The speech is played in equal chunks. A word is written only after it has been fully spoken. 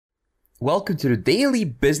Welcome to the Daily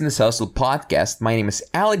Business Hustle podcast. My name is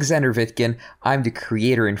Alexander Vitkin. I'm the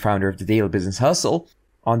creator and founder of the Daily Business Hustle.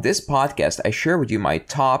 On this podcast, I share with you my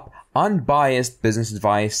top unbiased business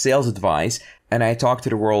advice, sales advice, and I talk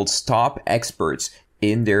to the world's top experts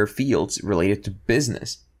in their fields related to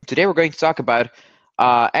business. Today we're going to talk about,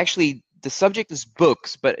 actually the subject is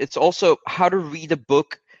books, but it's also how to read a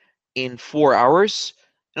book in 4 hours,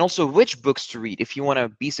 and also which books to read if you want to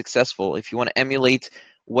be successful, if you want to emulate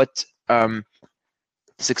what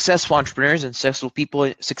successful entrepreneurs and successful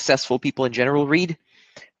people in general read,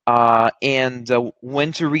 and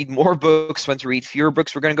when to read more books, when to read fewer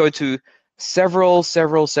books. We're going to go into several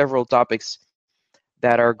topics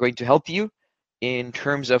that are going to help you in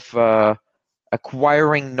terms of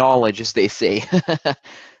acquiring knowledge, as they say.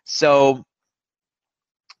 So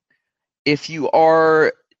if you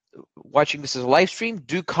are watching this as a live stream,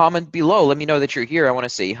 do comment below. Let me know that you're here. I want to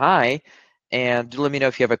say hi. And do let me know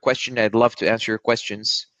if you have a question. I'd love to answer your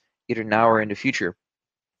questions either now or in the future.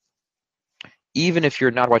 Even if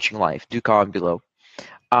you're not watching live, do comment below.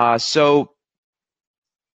 So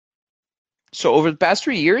over the past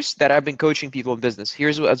 3 years that I've been coaching people in business,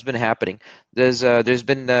 here's what's been happening. There's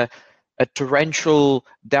been a torrential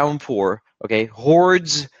downpour. Okay,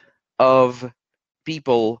 hordes of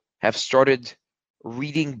people have started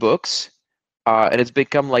reading books. And it's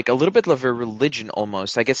become like a little bit of a religion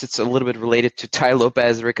almost. I guess it's a little bit related to Tai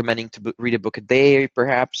Lopez recommending to read a book a day,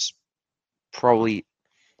 perhaps. Probably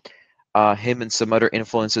him and some other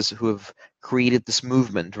influences who have created this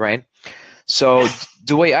movement, right? So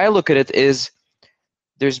the way I look at it is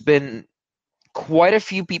there's been quite a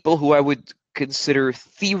few people who I would consider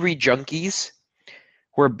theory junkies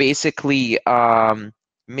who are basically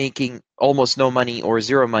making almost no money or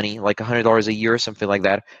zero money, like $100 a year or something like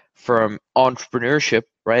that, from entrepreneurship,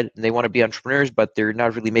 right? And they want to be entrepreneurs, but they're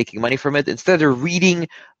not really making money from it. Instead, they're reading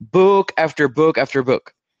book after book after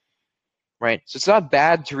book, right? So it's not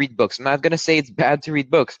bad to read books. I'm not going to say it's bad to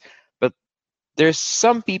read books, but there's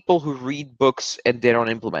some people who read books and they don't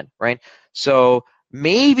implement, right? So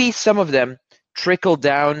maybe some of them trickle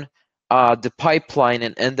down the pipeline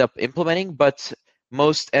and end up implementing, but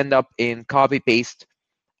most end up in copy-paste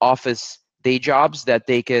office day jobs that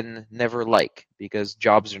they can never like, because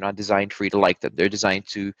jobs are not designed for you to like them. They're designed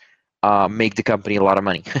to make the company a lot of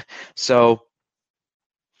money. So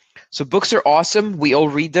books are awesome. We all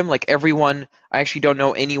read them. Like everyone, I actually don't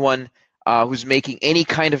know anyone who's making any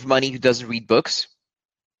kind of money who doesn't read books.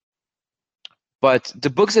 But the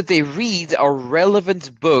books that they read are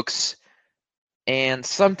relevant books and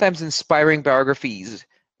sometimes inspiring biographies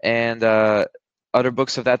and other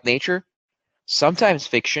books of that nature. Sometimes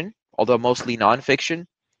fiction, although mostly nonfiction.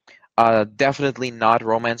 Definitely not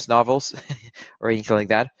romance novels or anything like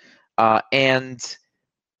that. And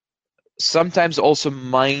sometimes also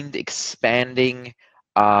mind-expanding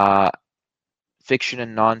fiction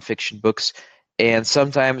and nonfiction books, and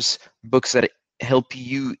sometimes books that help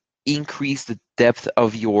you increase the depth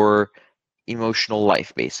of your emotional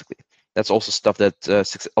life, basically. That's also stuff that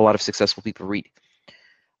a lot of successful people read.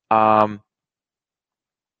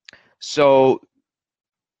 So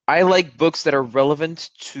I like books that are relevant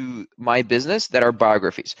to my business, that are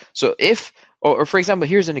biographies. So or for example,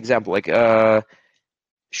 here's an example, like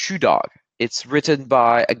Shoe Dog. It's written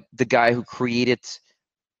by the guy who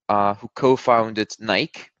who co-founded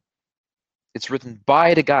Nike. It's written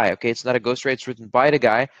by the guy, okay? It's not a ghostwriter, it's written by the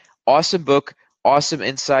guy. Awesome book, awesome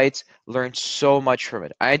insights, learned so much from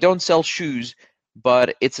it. I don't sell shoes,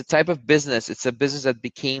 but it's a type of business. It's a business that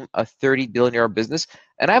became a $30 billion business,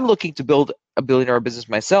 and I'm looking to build a $1 billion business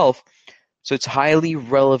myself. So it's highly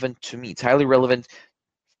relevant to me. It's highly relevant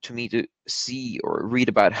to me to see or read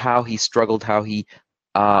about how he struggled, how he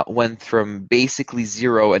went from basically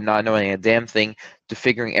zero and not knowing a damn thing to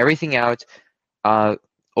figuring everything out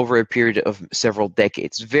over a period of several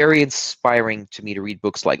decades. Very inspiring to me to read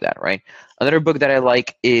books like that, right? Another book that I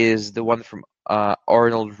like is the one from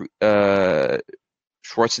Arnold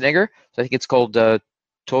Schwarzenegger. So I think it's called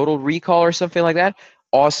Total Recall or something like that.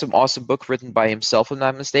 Awesome book written by himself, if I'm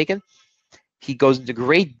not mistaken. He goes into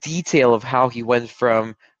great detail of how he went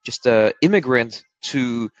from just an immigrant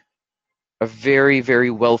to a very, very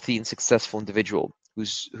wealthy and successful individual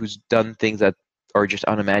who's done things that are just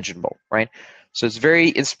unimaginable, right? So it's very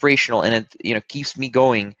inspirational, and it keeps me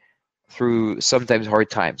going through sometimes hard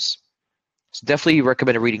times. So definitely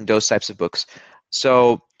recommend reading those types of books.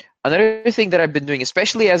 So another thing that I've been doing,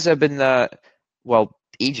 especially as I've been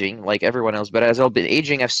aging like everyone else, but as I've been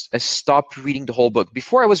aging, I've stopped reading the whole book.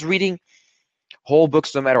 Before I was reading whole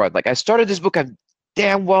books no matter what. Like I started this book, I'm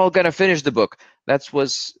damn well gonna finish the book. That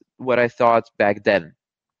was what I thought back then.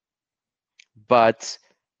 But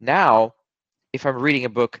Now, if I'm reading a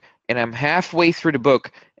book and I'm halfway through the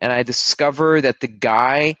book and I discover that the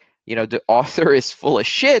guy, the author is full of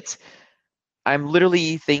shit, I'm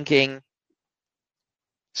literally thinking,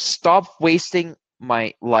 stop wasting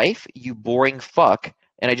my life, you boring fuck.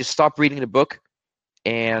 And I just stop reading the book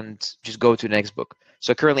and just go to the next book.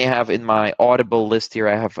 So currently I have in my Audible list here,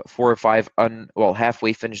 I have 4 or 5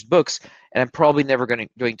 halfway finished books, and I'm probably never going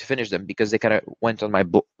to finish them because they kind of went on my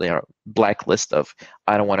blacklist of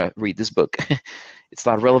I don't want to read this book. It's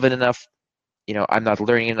not relevant enough. I'm not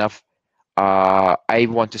learning enough. I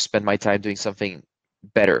want to spend my time doing something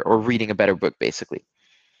better or reading a better book, basically.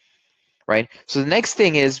 Right? So the next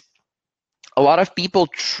thing is a lot of people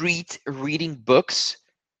treat reading books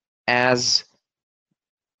as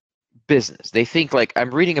business. They think like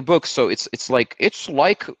I'm reading a book, so it's like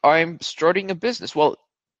I'm starting a business. Well,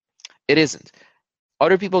 it isn't.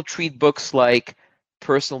 Other people treat books like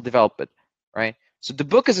personal development, right? So the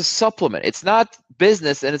book is a supplement. It's not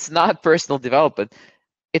business and it's not personal development.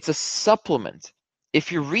 It's a supplement.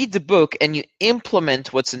 If you read the book and you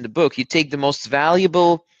implement what's in the book, you take the most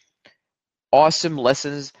valuable, awesome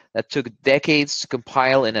lessons that took decades to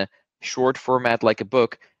compile in a short format like a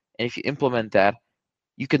book, and if you implement that,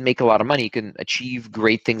 you can make a lot of money. You can achieve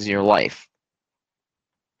great things in your life.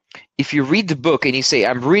 If you read the book and you say,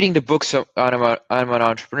 I'm reading the book so I'm an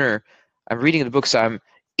entrepreneur, I'm reading the book so I'm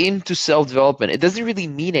into self-development, it doesn't really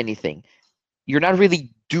mean anything. You're not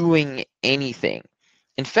really doing anything.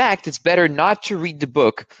 In fact, it's better not to read the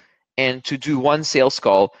book and to do one sales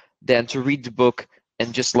call than to read the book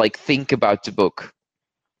and just like think about the book,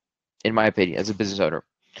 in my opinion, as a business owner.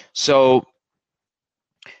 So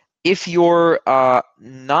if you're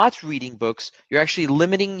not reading books, you're actually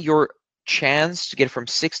limiting your chance to get from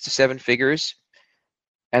 6 to 7 figures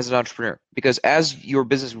as an entrepreneur. Because as your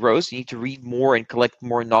business grows, you need to read more and collect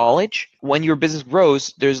more knowledge. When your business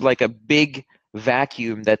grows, there's like a big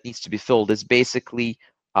vacuum that needs to be filled. It's basically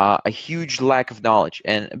a huge lack of knowledge.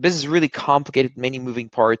 And business is really complicated, many moving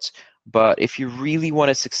parts. But if you really want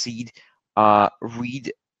to succeed,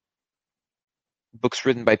 read books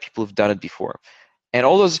written by people who've done it before. And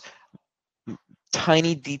all those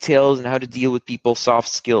tiny details and how to deal with people, soft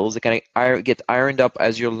skills, that kind of get ironed up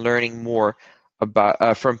as you're learning more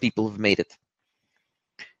about from people who've made it.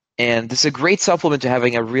 And this is a great supplement to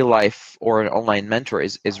having a real life or an online mentor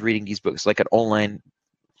is reading these books, like an online,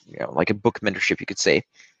 like a book mentorship, you could say.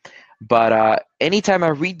 But anytime I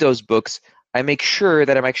read those books, I make sure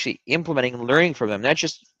that I'm actually implementing and learning from them, not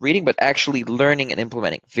just reading, but actually learning and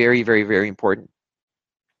implementing. Very, very, very important.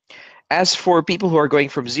 As for people who are going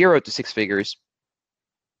from 0 to 6 figures,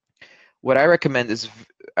 what I recommend is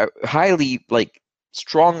highly,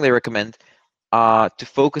 strongly recommend to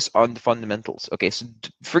focus on the fundamentals. Okay, so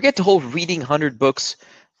forget the whole reading 100 books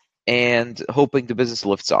and hoping the business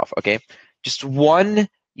lifts off. Okay, just you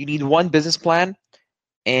need one business plan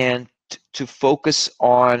and to focus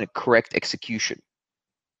on correct execution.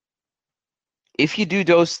 If you do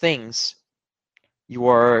those things, you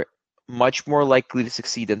are much more likely to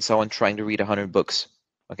succeed than someone trying to read 100 books.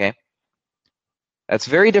 Okay. That's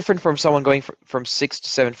very different from someone going from 6 to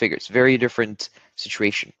 7 figures. Very different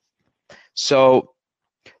situation. So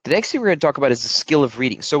the next thing we're going to talk about is the skill of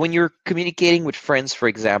reading. So when you're communicating with friends, for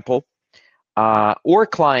example, or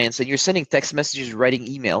clients, and you're sending text messages, writing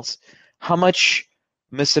emails, how much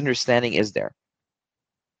misunderstanding is there?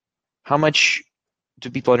 How much do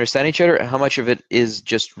people understand each other? How much of it is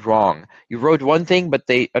just wrong? You wrote one thing, but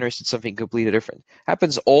they understood something completely different.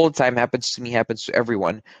 Happens all the time, happens to me, happens to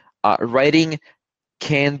everyone. Writing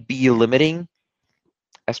can be limiting,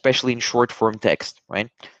 especially in short form text, right?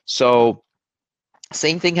 So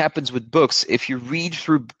same thing happens with books. If you read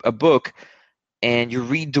through a book and you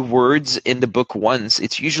read the words in the book once,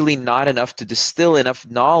 it's usually not enough to distill enough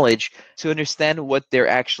knowledge to understand what they're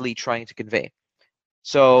actually trying to convey.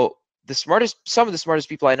 So some of the smartest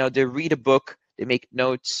people I know, they read a book, they make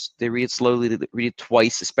notes, they read it slowly, they read it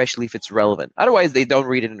twice, especially if it's relevant. Otherwise, they don't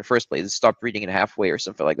read it in the first place. They stop reading it halfway or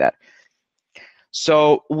something like that.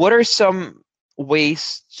 So what are some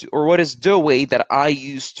ways or what is the way that I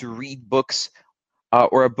use to read books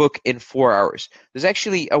or a book in 4 hours? There's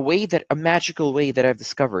actually a magical way that I've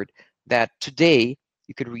discovered that today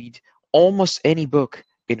you could read almost any book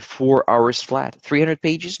in 4 hours flat. 300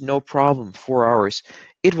 pages, no problem, 4 hours.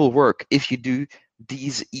 It will work if you do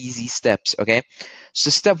these easy steps, okay? So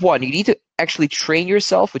step 1, you need to actually train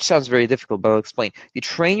yourself, which sounds very difficult, but I'll explain. You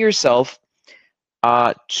train yourself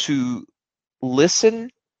to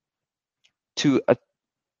listen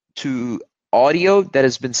to audio that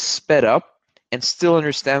has been sped up and still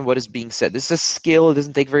understand what is being said. This is a skill. It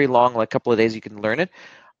doesn't take very long, like a couple of days you can learn it.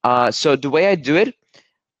 So the way I do it,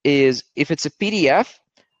 is if it's a PDF,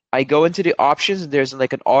 I go into the options and there's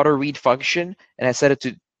like an auto read function, and I set it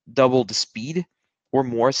to double the speed or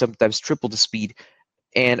more, sometimes triple the speed,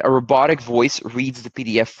 and a robotic voice reads the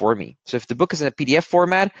PDF for me. So if the book is in a PDF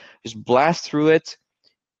format, just blast through it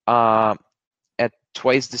at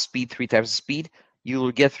twice the speed, 3 times the speed. You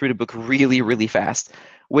will get through the book really, really fast.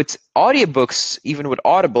 With audiobooks, even with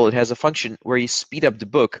Audible, it has a function where you speed up the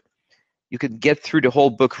book. You can get through the whole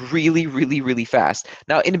book really, really, really fast.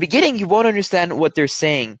 Now, in the beginning, you won't understand what they're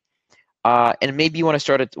saying. And maybe you want to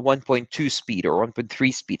start at 1.2 speed or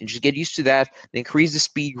 1.3 speed and just get used to that. And increase the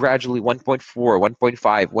speed gradually, 1.4,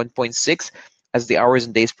 1.5, 1.6 as the hours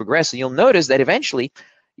and days progress. And you'll notice that eventually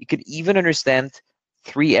you can even understand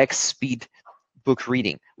 3x speed book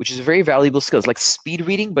reading, which is a very valuable skill. It's like speed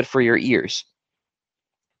reading, but for your ears.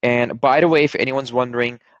 And by the way, if anyone's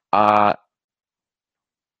wondering,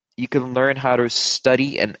 you can learn how to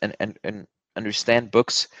study and understand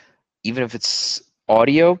books, even if it's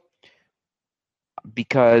audio,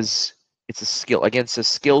 because it's a skill. Again, it's a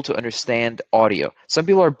skill to understand audio. Some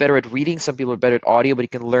people are better at reading, some people are better at audio, but you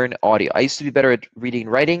can learn audio. I used to be better at reading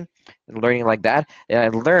and writing and learning like that, and I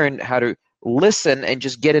learned how to listen and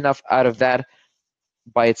just get enough out of that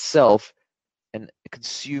by itself and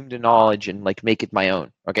consume the knowledge and like make it my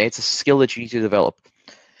own. Okay, it's a skill that you need to develop.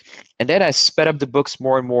 And then I sped up the books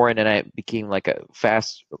more and more, and then I became like a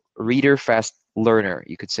fast reader, fast learner,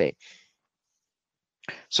 you could say.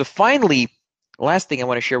 So finally, last thing I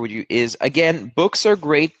want to share with you is, again, books are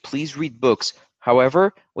great. Please read books.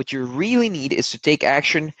 However, what you really need is to take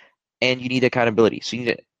action, and you need accountability. So you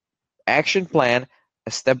need an action plan,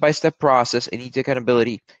 a step-by-step process, and you need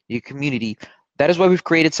accountability, your community. That is why we've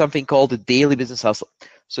created something called the Daily Business Hustle.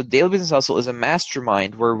 So Daily Business Hustle is a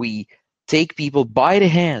mastermind where we take people by the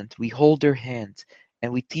hand, we hold their hand,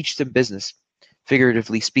 and we teach them business,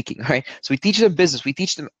 figuratively speaking, right? So we teach them business, we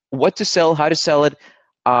teach them what to sell, how to sell it,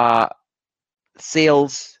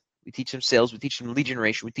 sales, we teach them sales, we teach them lead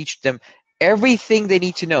generation, we teach them everything they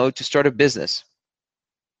need to know to start a business.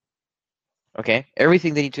 Okay,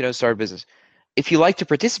 everything they need to know to start a business. If you like to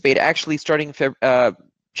participate, actually starting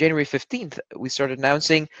January 15th, we started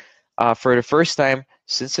announcing for the first time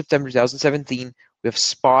since September 2017, we have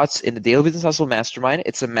spots in the Daily Business Hustle Mastermind.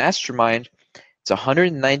 It's a mastermind. It's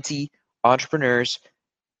 190 entrepreneurs,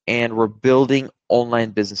 and we're building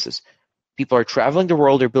online businesses. People are traveling the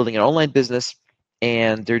world. They're building an online business,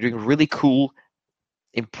 and they're doing really cool,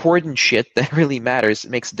 important shit that really matters.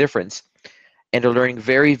 It makes a difference. And they're learning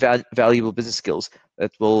very valuable business skills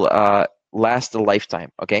that will last a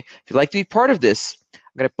lifetime. Okay. If you'd like to be part of this,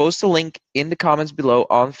 I'm going to post a link in the comments below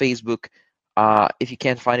on Facebook. If you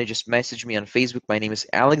can't find it, just message me on Facebook. My name is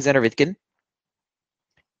Alexander Vitkin,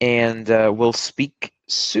 and we'll speak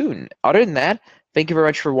soon. Other than that, thank you very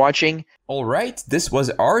much for watching. All right, this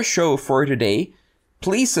was our show for today.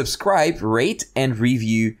 Please subscribe, rate, and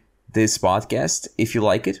review this podcast if you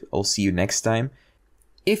like it. I'll see you next time.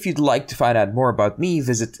 If you'd like to find out more about me,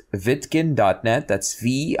 visit vitkin.net. That's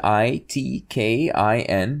VITKIN.net.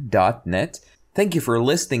 Thank you for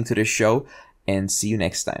listening to this show, and see you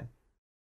next time.